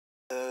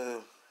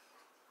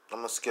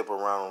going to skip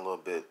around a little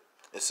bit.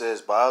 It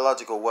says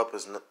biological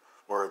weapons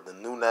were the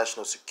new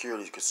national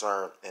security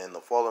concern in the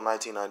fall of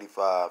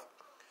 1995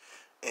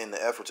 in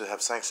the effort to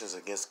have sanctions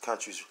against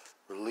countries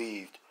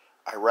relieved.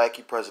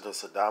 Iraqi President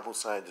Saddam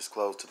Hussein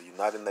disclosed to the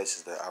United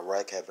Nations that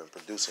Iraq had been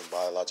producing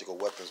biological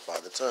weapons by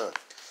the ton,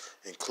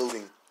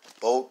 including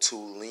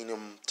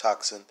botulinum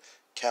toxin,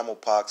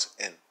 camelpox,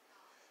 and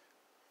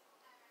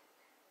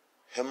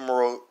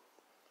hemorrhagic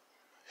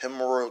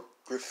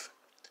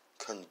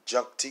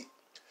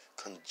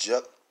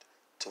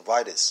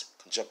conjunctivitis.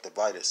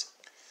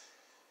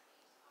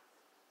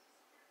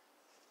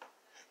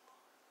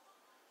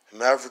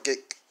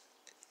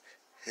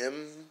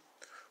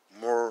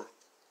 Hemorrhagic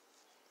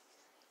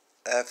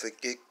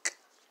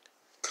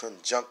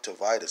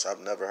conjunctivitis. I've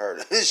never heard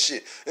of this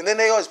shit. And then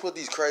they always put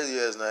these crazy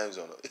ass names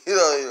on it.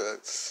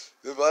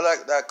 If I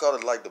like that, call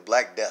it like the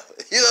Black Death.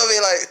 You know what I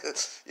mean? Like,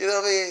 you know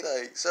what I mean?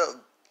 Like, so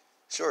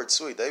short and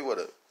sweet. They would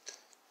have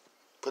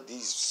put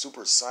these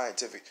super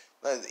scientific,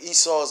 like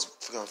Esau's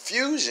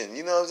confusion.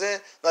 You know what I'm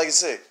saying? Like I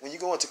said, when you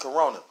go into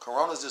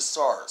Corona's just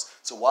SARS.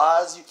 So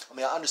why is you? I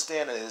mean, I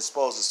understand that it's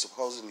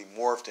supposedly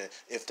morphed, and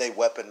if they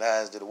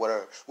weaponized it or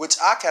whatever, which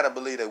I kind of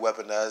believe they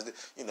weaponized it.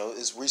 You know,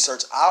 it's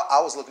research. I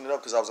was looking it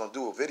up because I was gonna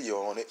do a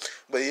video on it,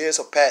 but there's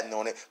a patent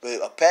on it. But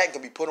a patent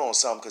can be put on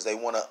something because they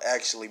want to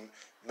actually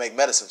make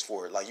medicines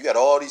for it. Like, you got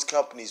all these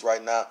companies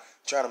right now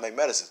trying to make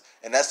medicines,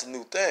 and that's the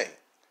new thing.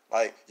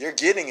 Like, you're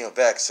getting a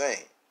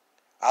vaccine.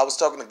 I was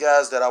talking to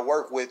guys that I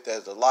work with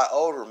that's a lot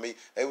older than me.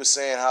 They were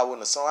saying how when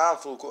the swine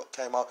flu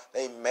came out,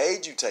 they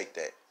made you take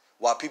that.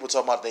 While people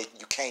talking about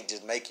you can't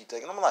just make you take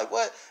it. And I'm like,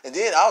 what? And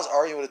then I was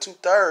arguing with a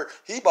 2/3.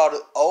 He about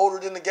it older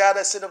than the guy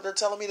that's sitting up there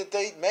telling me that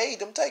they made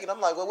them take it.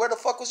 I'm like, well, where the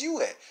fuck was you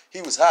at?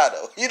 He was high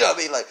though. You know what I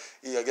mean? Like,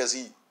 yeah, I guess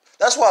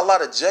that's why a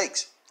lot of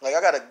Jakes, like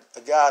I got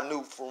a guy I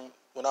knew from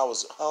when I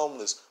was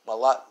homeless. My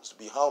lot was to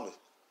be homeless.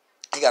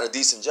 He got a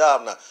decent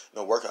job now.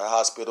 You know, work at a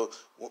hospital,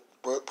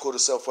 put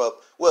himself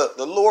up. Well,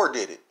 the Lord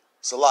did it.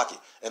 Salaki.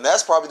 And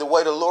that's probably the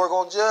way the Lord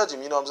gonna judge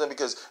him, you know what I'm saying?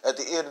 Because at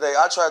the end of the day,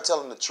 I try to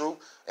tell him the truth,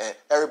 and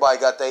everybody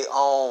got their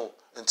own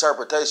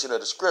interpretation of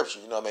the scripture,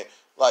 you know what I mean?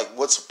 Like,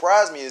 what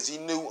surprised me is he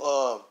knew,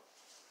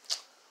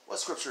 what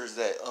scripture is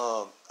that?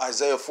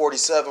 Isaiah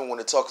 47, when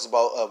it talks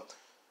about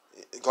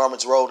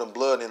garments rolled in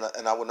blood,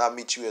 and I will not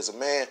meet you as a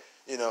man,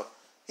 you know.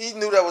 He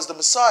knew that was the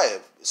Messiah.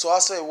 So I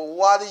said, well,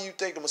 why do you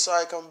think the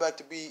Messiah coming back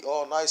to be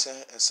all nice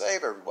and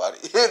save everybody?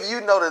 If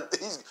you know that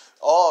he's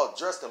all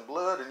dressed in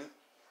blood, and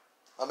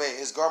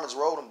his garments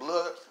rolled in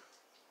blood.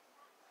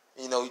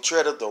 You know, he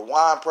treaded the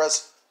wine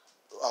press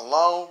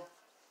alone.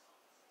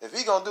 If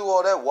he gonna do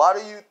all that, why do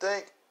you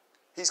think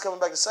he's coming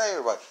back to save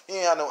everybody? He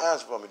ain't had no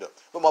answer for me though.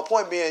 But my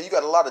point being, you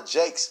got a lot of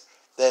Jakes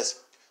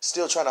that's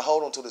still trying to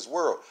hold on to this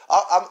world.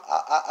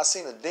 I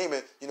seen a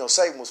demon. You know,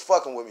 Satan was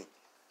fucking with me.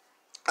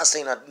 I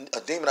seen a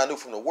demon I knew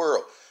from the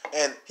world,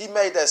 and he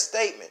made that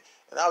statement,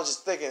 and I was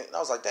just thinking, I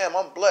was like, damn,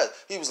 I'm blessed.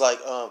 He was like,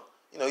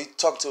 you know, he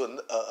talked to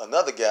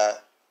another guy.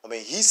 I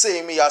mean, he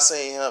seen me, I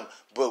seen him,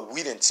 but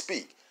we didn't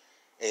speak.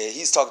 And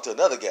he's talking to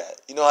another guy.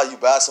 You know how you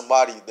buy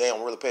somebody, they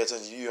don't really pay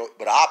attention to you,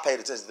 but I paid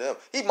attention to them.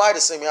 He might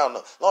have seen me, I don't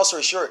know. Long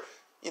story short,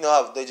 you know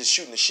how they just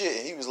shooting the shit,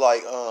 and he was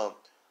like,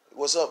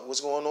 what's up,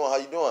 what's going on, how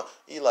you doing?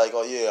 He like,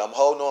 oh yeah, I'm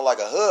holding on like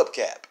a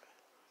hubcap.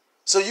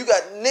 So you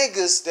got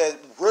niggas that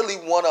really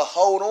want to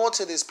hold on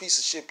to this piece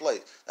of shit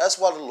place. That's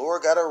why the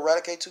Lord got to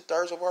eradicate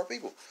 2/3 of our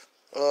people.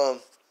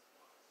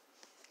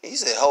 He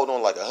said, hold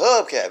on like a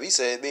hubcap. He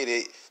said,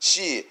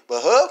 shit,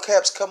 but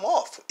hubcaps come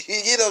off.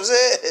 You know what I'm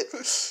saying?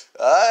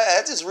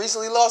 I just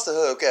recently lost a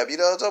hubcap. You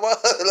know what I'm talking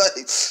about?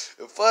 Like,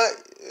 fuck,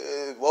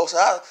 most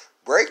high,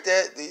 break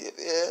that.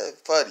 Yeah,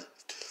 funny.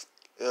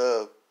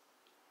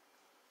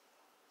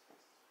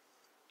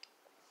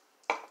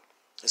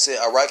 It said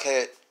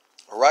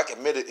Iraq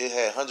admitted it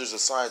had hundreds of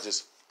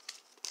scientists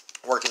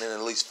working in at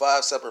least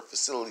 5 separate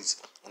facilities,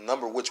 a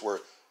number of which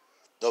were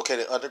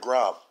located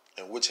underground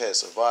and which had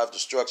survived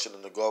destruction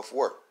in the Gulf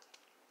War.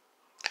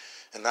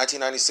 In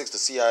 1996, the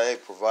CIA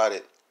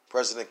provided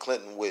President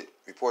Clinton with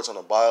reports on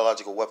a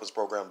biological weapons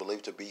program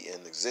believed to be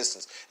in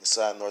existence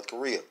inside North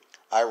Korea,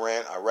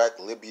 Iran, Iraq,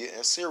 Libya,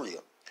 and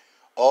Syria,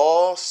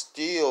 all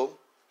still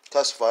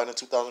classified in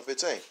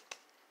 2015.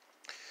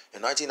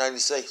 In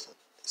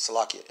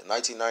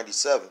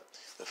 1997,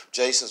 the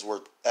Jasons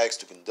were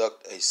asked to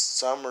conduct a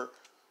summer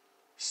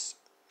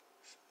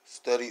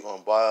study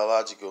on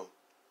biological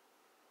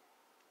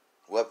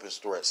weapons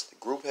threats. The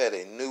group had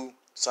a new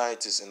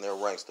scientist in their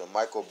ranks, the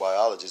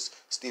microbiologist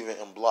Stephen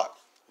M. Block,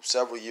 who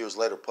several years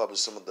later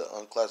published some of the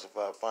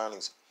unclassified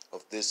findings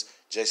of this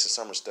Jason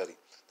summer study.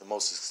 The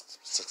most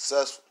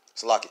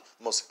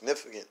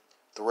significant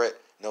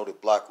threat, noted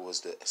Block,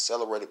 was the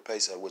accelerated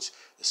pace at which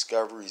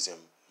discoveries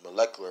in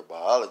molecular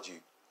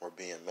biology were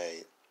being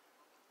made.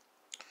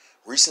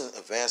 Recent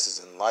advances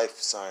in life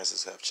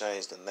sciences have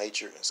changed the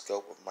nature and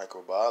scope of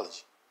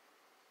microbiology.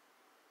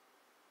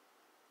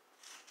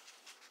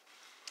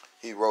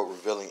 He wrote,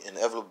 revealing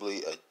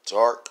inevitably a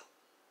dark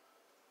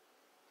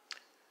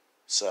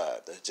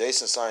side. The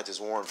adjacent scientists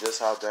warn just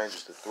how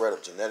dangerous the threat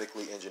of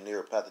genetically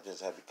engineered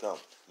pathogens have become.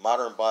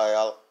 Modern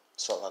bioscience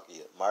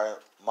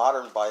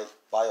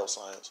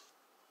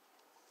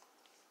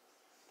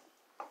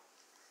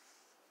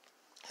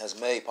has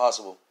made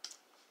possible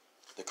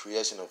the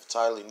creation of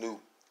entirely new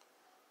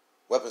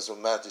weapons of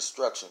mass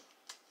destruction,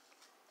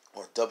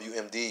 or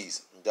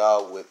WMDs,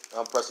 endowed with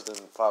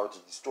unprecedented power to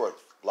destroy,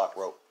 Block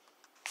wrote.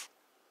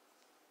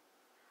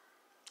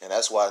 And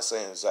that's why it's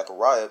saying in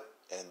Zechariah,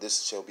 and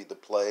this shall be the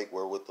plague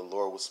wherewith the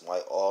Lord will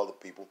smite all the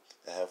people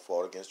that have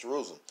fought against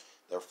Jerusalem.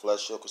 Their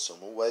flesh shall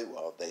consume away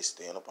while they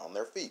stand upon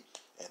their feet.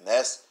 And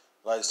that's,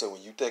 like I said,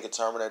 when you think of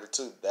Terminator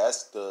 2,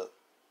 that's the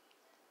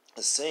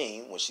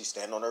scene when she's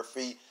standing on her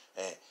feet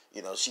and,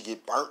 she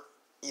get burnt,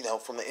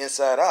 from the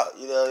inside out.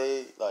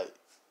 Like,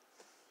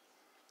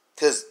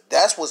 because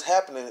that's what's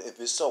happening if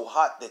it's so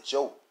hot that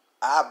your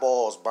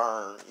eyeballs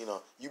burn,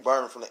 you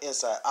burn from the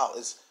inside out.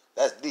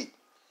 That's deep.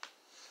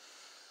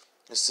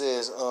 It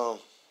says,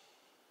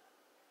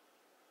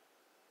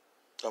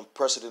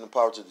 unprecedented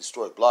power to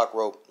destroy. Block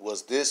wrote,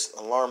 was this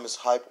alarmist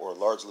hype or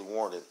largely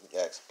warranted? He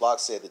asked. Block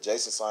said the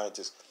adjacent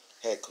scientists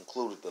had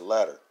concluded the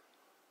latter.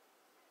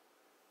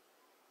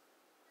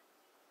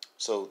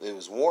 So it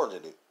was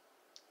warranted.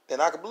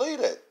 And I can believe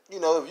that.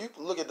 If you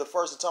look at the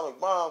first atomic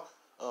bomb,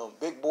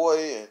 Big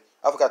Boy, and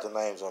I forgot the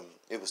names of them.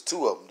 It was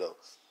two of them, though.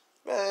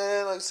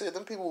 Man, like I said,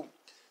 them people,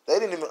 they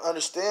didn't even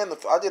understand.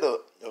 I did a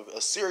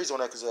series on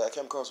that because I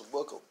came across a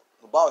book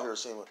about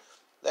Hiroshima.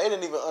 They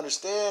didn't even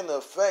understand the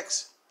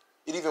effects.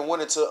 It even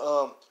went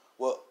into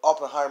what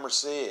Oppenheimer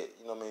said,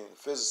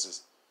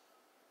 physicist.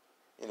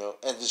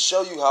 And to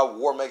show you how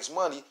war makes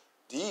money,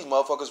 these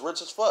motherfuckers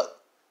rich as fuck.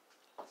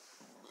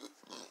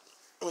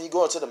 When you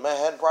go into the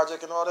Manhattan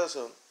Project and all that,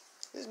 so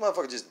these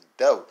motherfuckers just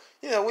dope.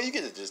 When you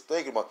get to just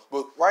thinking about,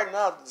 but right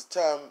now it's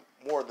time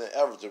more than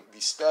ever to be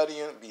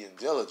studying, being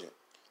diligent.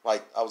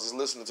 Like I was just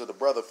listening to the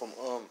brother from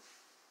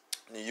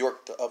New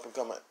York, the up and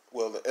coming,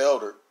 the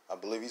elder. I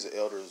believe he's an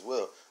elder as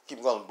well.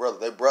 Keep calling him brother.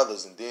 They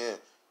brothers, and then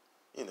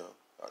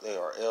they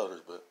are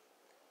elders,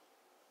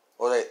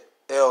 they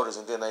elders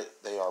and then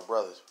they are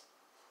brothers.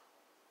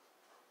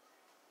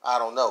 I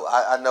don't know.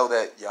 I know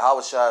that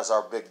Yahushua is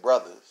our big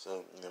brother,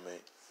 so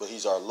but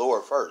he's our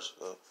Lord first.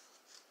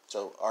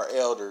 So our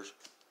elders,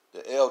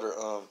 the elder,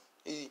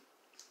 he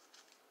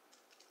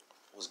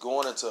was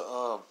going into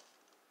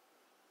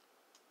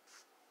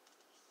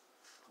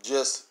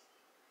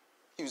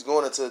he was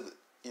going into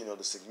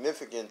the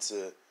significance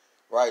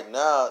right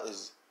now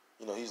is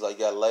he's like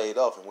got laid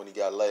off, and when he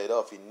got laid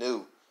off, he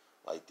knew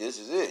like this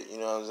is it. You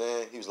know what I'm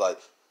saying? He was like,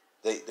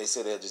 they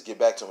said they'd just get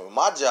back to him.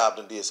 My job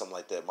done did something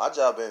like that. My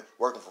job been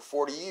working for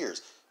 40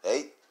 years.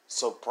 They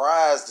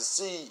surprised to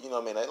see,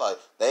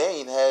 they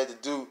ain't had to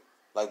do,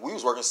 like we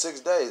was working 6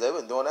 days. They've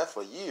been doing that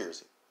for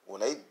years.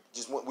 When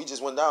we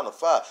just went down to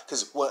 5.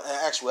 Because in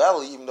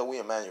actuality, even though we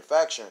in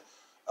manufacturing,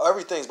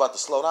 everything's about to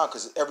slow down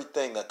because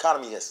the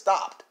economy has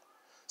stopped.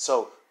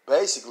 So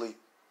basically,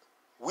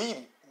 we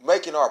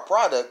making our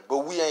product,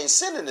 but we ain't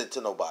sending it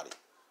to nobody.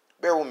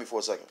 Bear with me for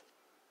a second.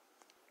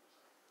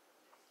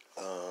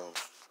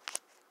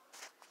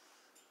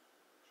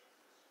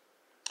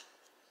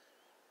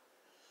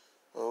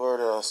 Where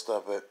did I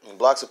stop at? In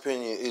Block's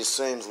opinion, it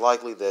seems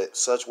likely that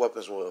such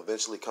weapons will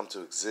eventually come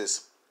to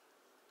exist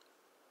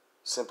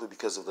simply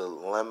because of the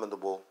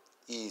lamentable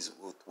ease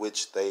with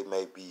which they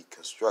may be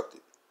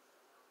constructed.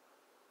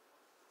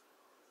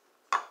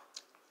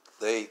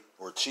 They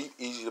were cheap,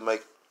 easy to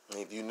make, and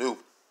if you knew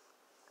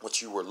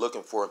what you were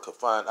looking for and could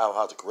find out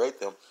how to create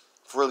them,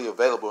 freely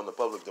available in the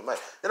public domain.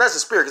 And that's the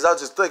spirit, because I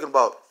was just thinking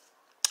about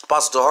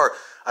Apostle Hart.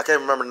 I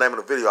can't remember the name of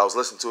the video. I was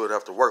listening to it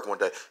after work one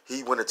day.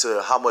 He went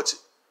into how much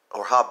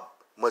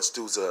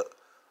does a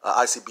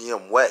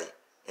ICBM weigh?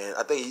 And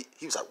I think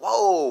he was like,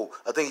 whoa.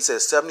 I think he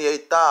said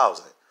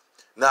 78,000.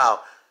 Now,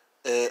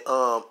 and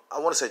I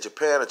want to say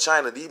Japan or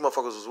China, these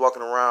motherfuckers was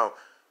walking around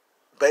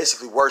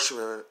basically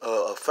worshiping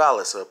a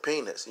phallus, a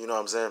penis. You know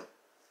what I'm saying?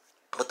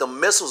 But the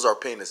missiles are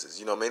penises.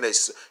 You know what I mean?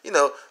 They,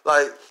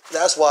 like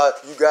that's why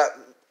you got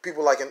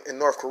people like in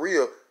North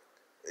Korea,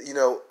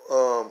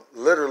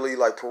 literally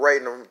like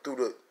parading them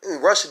through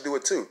Russia do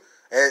it too.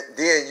 And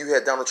then you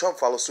had Donald Trump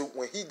follow suit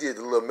when he did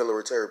the little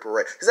military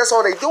parade. Because that's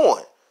all they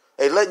doing.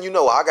 They letting you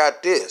know, I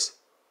got this.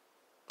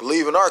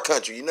 Believe in our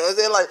country.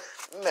 They're like,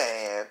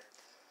 man.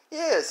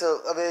 Yeah, so,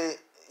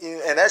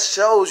 and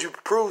that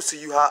proves to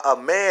you how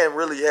a man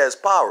really has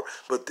power.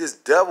 But this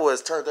devil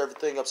has turned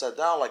everything upside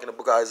down, like in the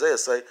book of Isaiah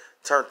say,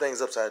 turn things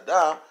upside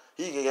down.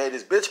 He gave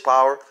this bitch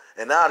power,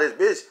 and now this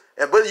bitch.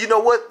 But you know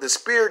what? The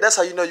spirit, that's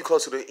how you know you're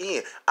close to the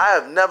end. I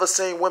have never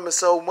seen women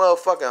so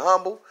motherfucking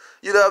humble.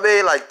 You know what I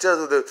mean? Like,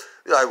 just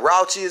like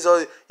Rauchies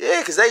or,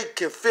 because they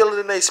can feel it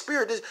in their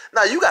spirit.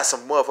 Now, you got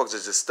some motherfuckers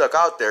that just stuck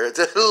out there.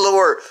 The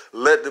Lord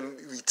let them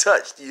be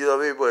touched. You know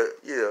what I mean? But,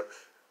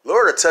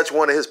 Lord will touch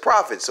one of his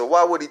prophets. So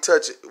why would he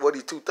touch what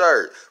he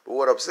 2/3? But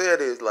what I'm saying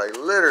is, like,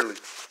 literally,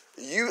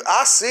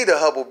 I see the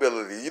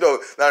humbleability.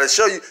 Now to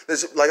show you,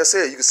 like I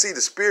said, you can see the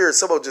spirit.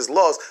 Some of them just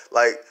lost.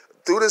 Like,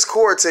 through this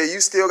quarantine,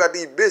 you still got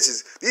these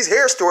bitches. These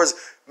hair stores,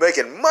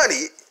 making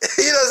money.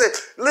 You know what I'm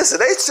saying? Listen,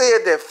 they said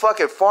that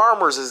fucking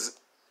farmers is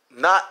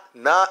not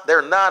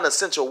they're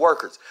non-essential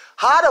workers.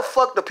 How the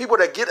fuck the people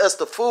that get us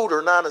the food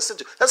are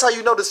non-essential? That's how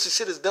you know this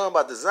shit is done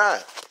by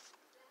design.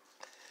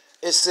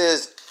 It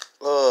says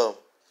the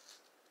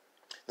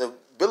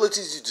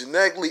ability to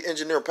genetically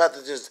engineer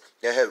pathogens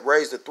that had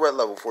raised the threat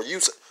level for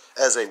use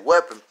as a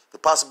weapon, the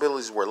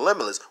possibilities were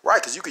limitless.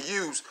 Right, because you could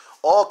use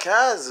all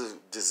kinds of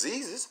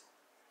diseases.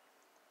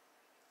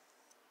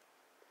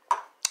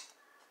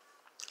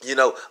 You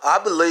know, I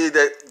believe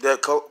that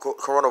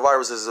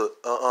coronavirus is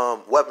a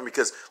weapon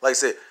because, like I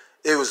said,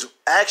 it was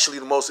actually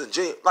the most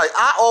ingenious. Like,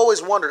 I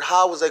always wondered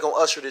how was they going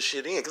to usher this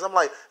shit in. Because I'm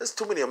like, there's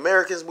too many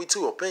Americans. We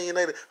too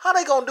opinionated. How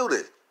they going to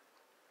do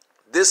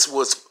this?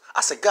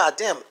 I said, God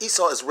damn,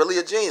 Esau is really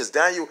a genius.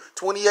 Daniel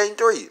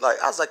 28:3. Like,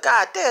 I was like,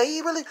 God damn,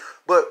 he really.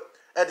 But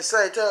at the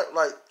same time,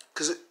 like,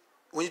 because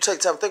when you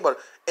take time to think about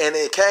it, and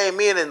it came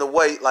in the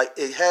way, like,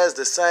 it has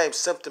the same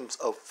symptoms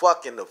of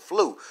fucking the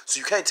flu. So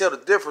you can't tell the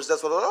difference.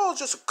 That's what, oh,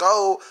 it's just a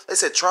cold. They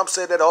said Trump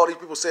said that. All these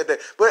people said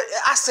that. But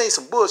I seen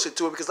some bullshit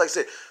to it because, like I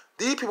said,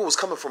 these people was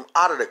coming from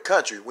out of the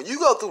country. When you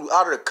go through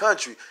out of the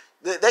country,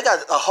 they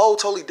got a whole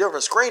totally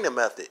different screening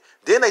method.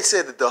 Then they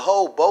said that the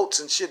whole boats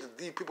and shit that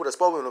these people that's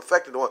supposed to be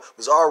infected on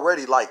was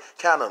already, like,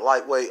 kind of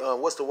lightweight,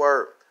 what's the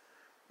word?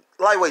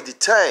 Lightweight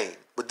detained.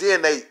 But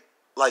then they,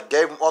 like,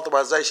 gave them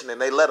authorization and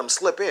they let them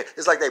slip in.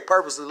 It's like they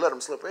purposely let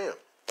them slip in.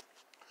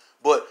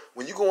 But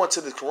when you go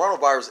into the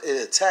coronavirus,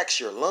 it attacks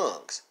your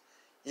lungs.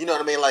 You know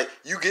what I mean? Like,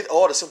 you get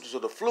all the symptoms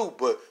of the flu,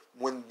 but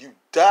when you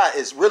die,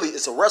 it's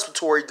a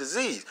respiratory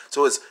disease.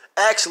 So it's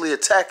actually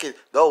attacking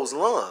those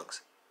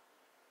lungs.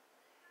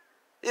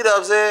 You know what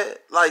I'm saying?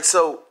 Like,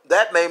 so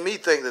that made me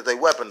think that they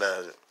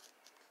weaponized it.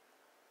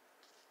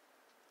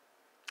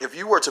 If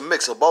you were to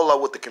mix Ebola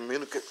with the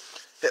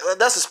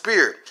that's a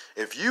spirit.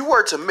 If you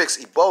were to mix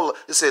Ebola,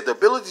 it said the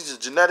ability to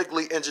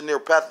genetically engineer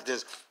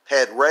pathogens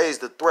had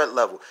raised the threat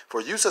level.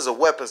 For use as a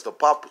weapon,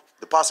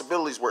 the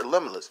possibilities were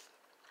limitless.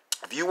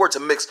 If you were to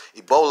mix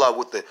Ebola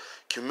with the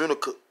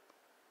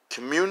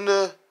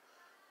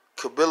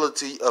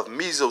communicability of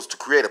measles to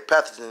create a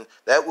pathogen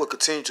that will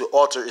continue to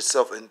alter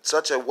itself in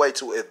such a way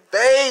to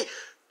evade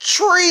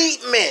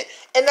treatment.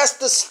 And that's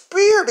the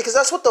spirit, because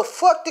that's what the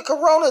fuck the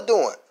corona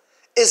doing.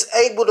 It's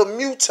able to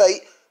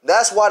mutate.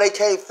 That's why they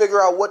can't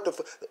figure out what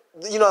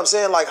you know what I'm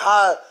saying? Like,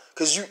 how,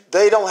 because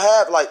they don't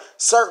have, like,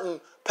 certain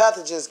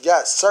pathogens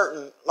got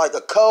certain, like a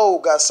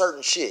cold got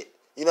certain shit.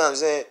 You know what I'm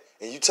saying?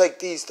 And you take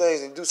these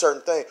things and do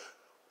certain things,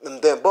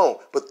 and then boom.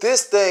 But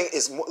this thing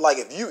is like,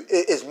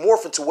 it's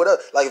morphing to whatever.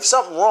 Like, if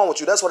something wrong with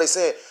you, that's what they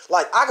saying.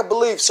 Like, I can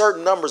believe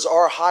certain numbers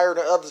are higher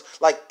than others.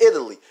 Like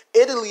Italy.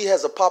 Italy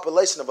has a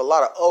population of a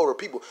lot of older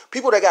people.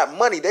 People that got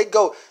money, they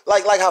go,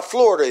 like how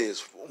Florida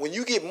is. When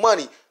you get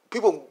money,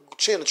 people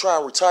tend to try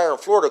and retire in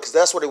Florida because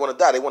that's where they want to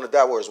die. They want to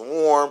die where it's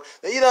warm.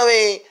 You know what I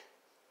mean?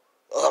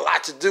 A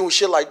lot to do with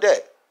shit like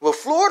that. But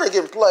Florida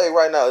getting played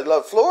right now.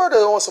 Like, Florida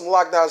on some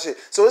lockdown shit.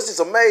 So it's just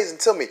amazing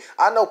to me.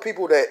 I know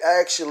people that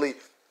actually,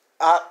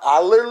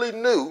 I literally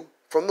knew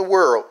from the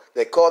world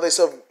that called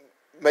themselves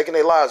making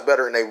their lives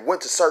better, and they went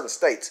to certain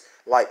states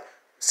like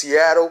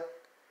Seattle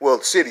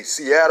and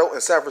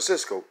San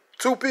Francisco.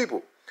 2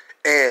 people.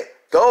 And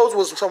those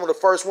was some of the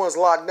first ones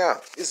locked down.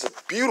 It's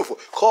beautiful.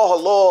 Call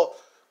halal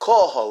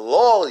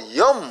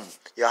yum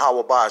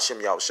Yahweh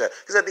Ba'ashem Yahushua.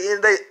 Because at the end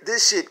of the day,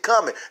 this shit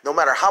coming. No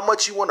matter how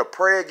much you want to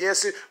pray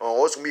against it,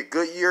 oh, it's going to be a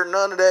good year,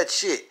 none of that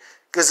shit.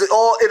 Because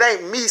it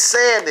ain't me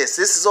saying this.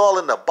 This is all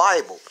in the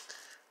Bible.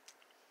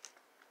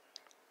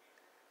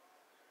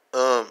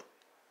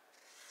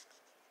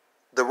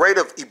 The rate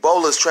of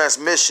Ebola's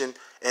transmission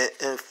and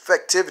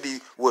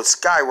infectivity would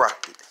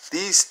skyrocket.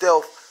 These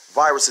stealth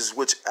viruses,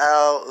 which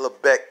Al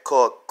Lebec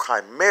called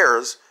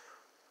chimeras,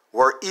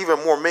 were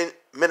even more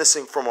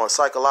menacing from a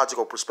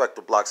psychological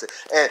perspective, Block said.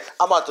 And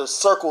I'm about to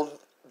circle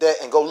that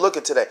and go look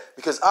into that,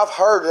 because I've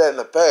heard that in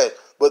the past,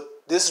 but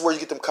this is where you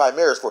get them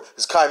chimeras for.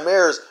 Because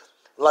chimeras,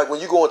 like when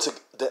you go into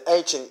the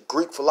ancient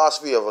Greek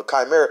philosophy of a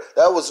chimera,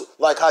 that was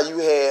like how you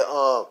had,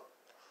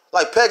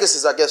 like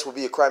Pegasus, I guess, would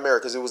be a chimera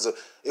because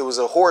it was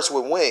a horse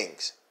with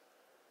wings.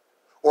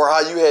 Or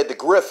how you had the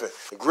griffin.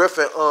 The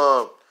griffin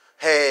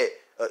had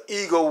an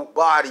eagle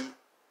body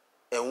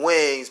and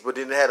wings, but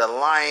then it had a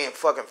lion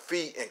fucking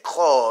feet and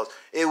claws.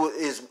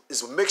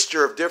 It's a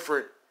mixture of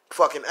different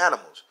fucking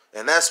animals.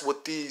 And that's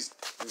what these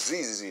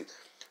diseases is.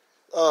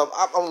 I'm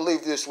going to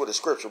leave this with a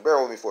scripture.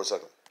 Bear with me for a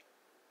second.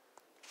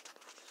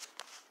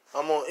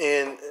 I'm going to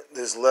end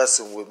this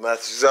lesson with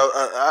Matthew.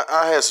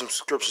 I had some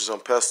scriptures on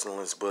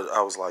pestilence, but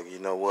I was like, you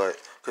know what?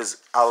 Because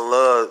I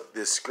love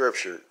this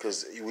scripture,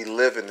 because we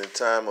live in the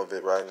time of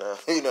it right now.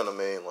 You know what I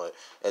mean? Like,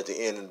 at the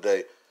end of the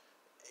day,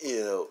 you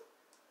know,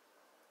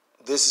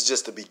 this is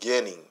just the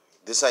beginning.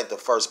 This ain't the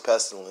first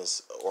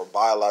pestilence or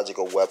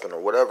biological weapon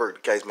or whatever the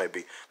case may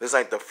be. This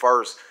ain't the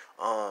first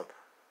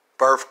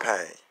birth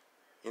pain.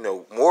 You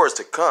know, more is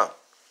to come.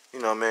 You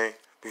know what I mean?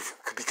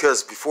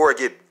 Because before it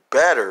get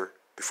better,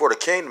 before the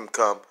kingdom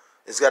come,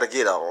 it's got to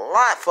get a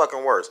lot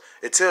fucking worse.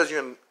 It tells you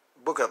in the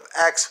book of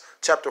Acts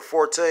chapter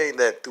 14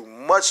 that through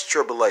much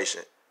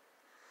tribulation,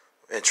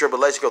 And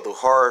tribulation, go through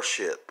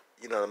hardship.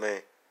 You know what I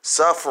mean?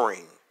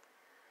 Suffering.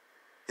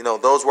 You know,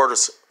 those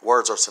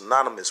words are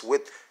synonymous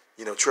with,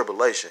 you know,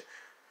 tribulation.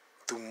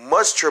 Through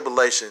much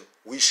tribulation,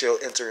 we shall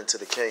enter into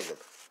the kingdom.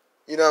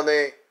 You know what I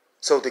mean?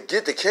 So to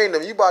get the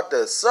kingdom, you about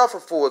to suffer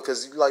for it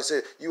because, like I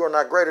said, you are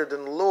not greater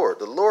than the Lord.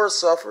 The Lord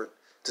suffered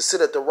to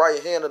sit at the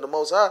right hand of the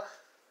Most High,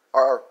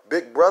 our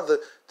big brother,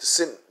 to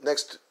sit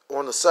next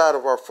on the side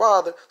of our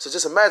Father. So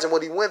just imagine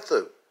what he went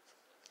through.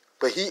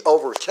 But he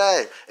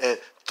overcame, and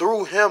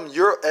through him,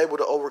 you're able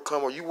to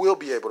overcome, or you will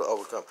be able to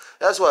overcome.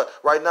 That's why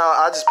right now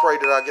I just pray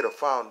that I get a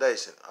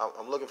foundation.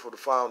 I'm looking for the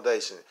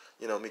foundation,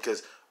 you know,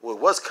 because with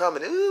what's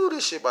coming, ooh,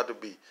 this shit about to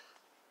be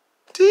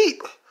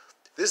deep.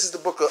 This is the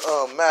book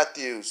of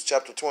Matthew,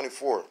 chapter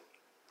 24.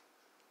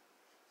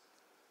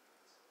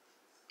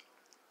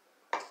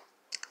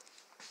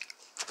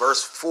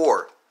 Verse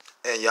 4.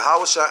 And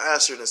Yahushua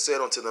answered and said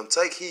unto them,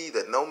 take heed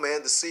that no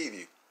man deceive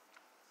you.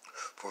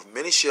 For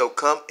many shall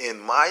come in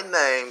my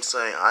name,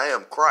 saying, I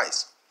am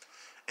Christ,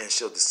 and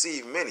shall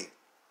deceive many.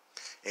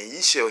 And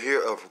ye shall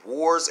hear of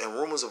wars and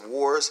rumors of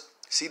wars.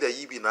 See that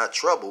ye be not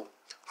troubled,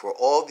 for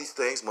all these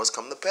things must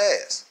come to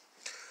pass.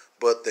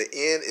 But the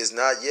end is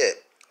not yet.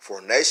 For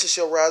nation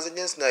shall rise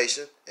against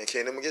nation, and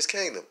kingdom against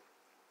kingdom.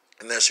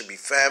 And there shall be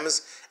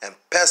famines and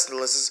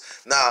pestilences.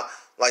 Now,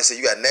 like I said,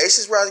 you got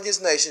nations rising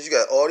against nations. You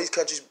got all these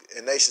countries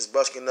and nations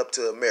busting up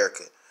to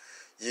America.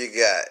 You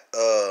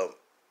got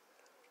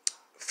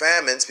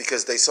famines,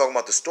 because they talking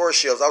about the store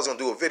shelves. I was going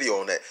to do a video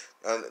on that.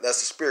 That's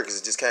the spirit, because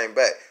it just came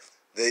back.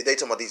 They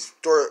talking about these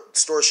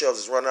store shelves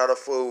is running out of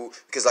food.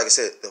 Because, like I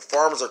said, the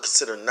farmers are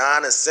considered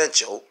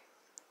non-essential.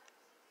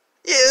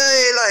 Yeah,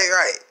 like,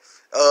 right.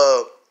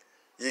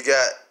 You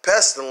got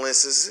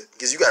pestilences,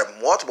 because you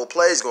got multiple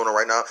plagues going on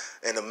right now,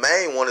 and the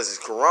main one is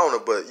corona,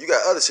 but you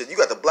got other shit. You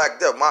got the Black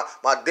Death.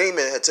 My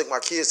demon had took my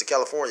kids to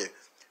California.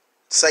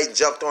 Satan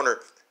jumped on her,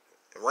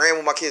 ran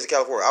with my kids to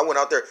California. I went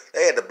out there.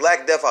 They had the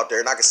Black Death out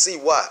there, and I could see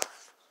why.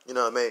 You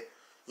know what I mean?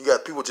 You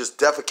got people just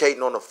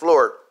defecating on the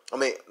floor. I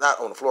mean, not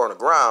on the floor, on the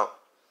ground,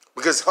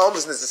 because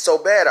homelessness is so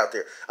bad out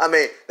there. I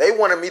mean, they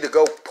wanted me to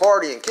go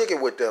party and kick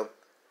it with them,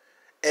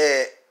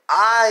 and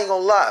I ain't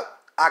gonna lie.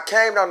 I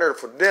came down there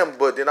for them,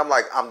 but then I'm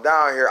like, I'm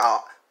down here.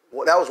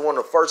 That was one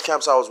of the first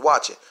camps I was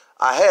watching.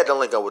 I had to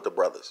link up with the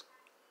brothers.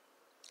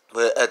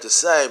 But at the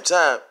same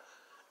time,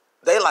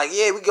 they like,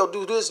 yeah, we go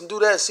do this and do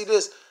that and see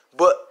this.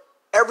 But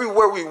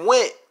everywhere we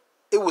went,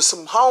 it was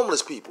some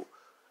homeless people.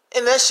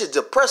 And that shit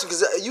depressing,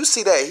 because you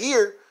see that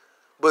here,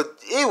 but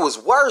it was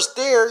worse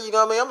there, you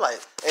know what I mean? I'm like,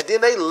 and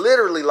then they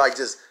literally like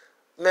just,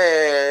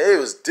 man, it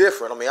was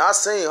different. I mean, I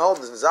seen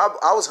homelessness.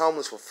 I was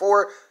homeless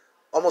for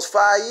almost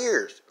 5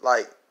 years.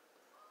 Like,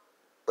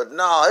 but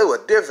no, it was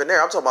different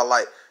there. I'm talking about,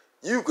 like,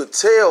 you could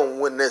tell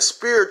when that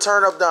spirit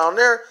turned up down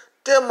there,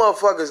 them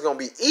motherfuckers gonna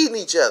be eating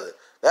each other.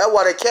 That's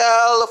why they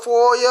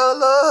California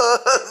love.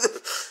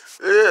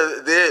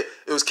 Yeah,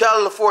 it was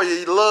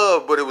California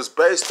love, but it was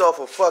based off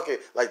of fucking,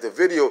 like, the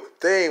video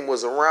theme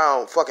was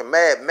around fucking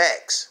Mad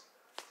Max.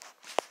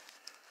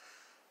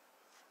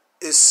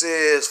 It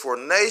says, for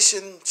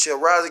nation shall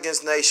rise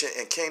against nation,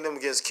 and kingdom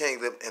against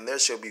kingdom, and there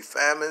shall be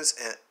famines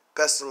and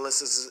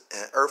pestilences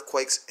and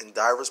earthquakes in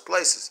divers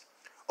places.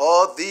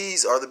 All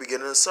these are the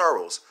beginning of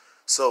sorrows.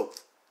 So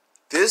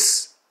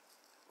this,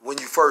 when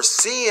you first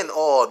seeing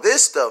all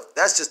this stuff,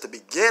 that's just the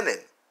beginning.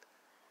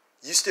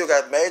 You still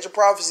got major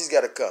prophecies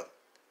got to come.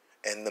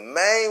 And the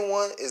main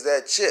one is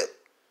that chip.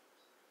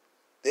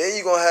 Then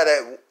you're going to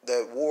have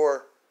that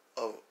war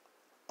of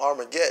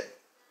Armageddon.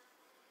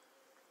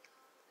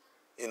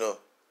 You know.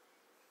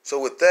 So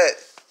with that,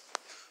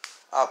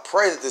 I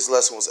pray that this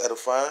lesson was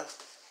edifying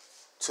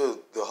to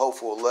the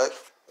hopeful elect.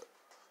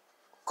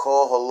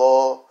 Call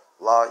halal.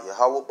 La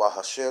Yahweh, Ba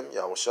Hashem,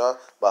 Yahushua,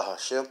 Ba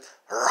Hashem,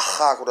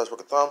 Rachakodash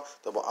Bakatham,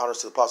 double honors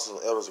to the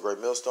apostles and elders of Great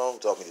Millstone, who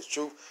taught me this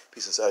truth.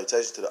 Peace and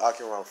salutation to the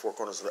Akim around the four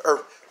corners of the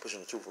earth, pushing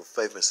the truth with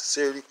faith and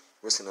sincerity,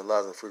 risking their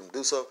lives and freedom to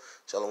do so.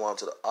 Shalom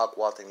to the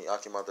Akwat and the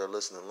Akim out there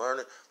listening and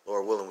learning.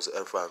 Lord willing, was an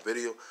edifying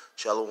video.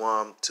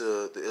 Shalom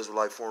to the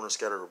Israelite foreigners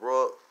scattered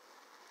abroad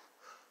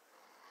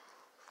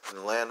in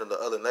the land of the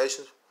other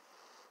nations,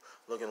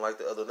 looking like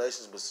the other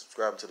nations, but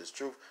subscribing to this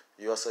truth.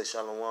 You all say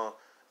shalom.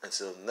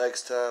 Until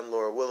next time,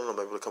 Lord willing, I'm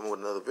able to come up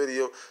with another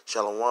video.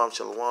 Shalom,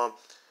 shalom,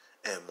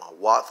 and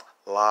mawat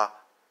la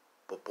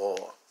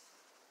babal.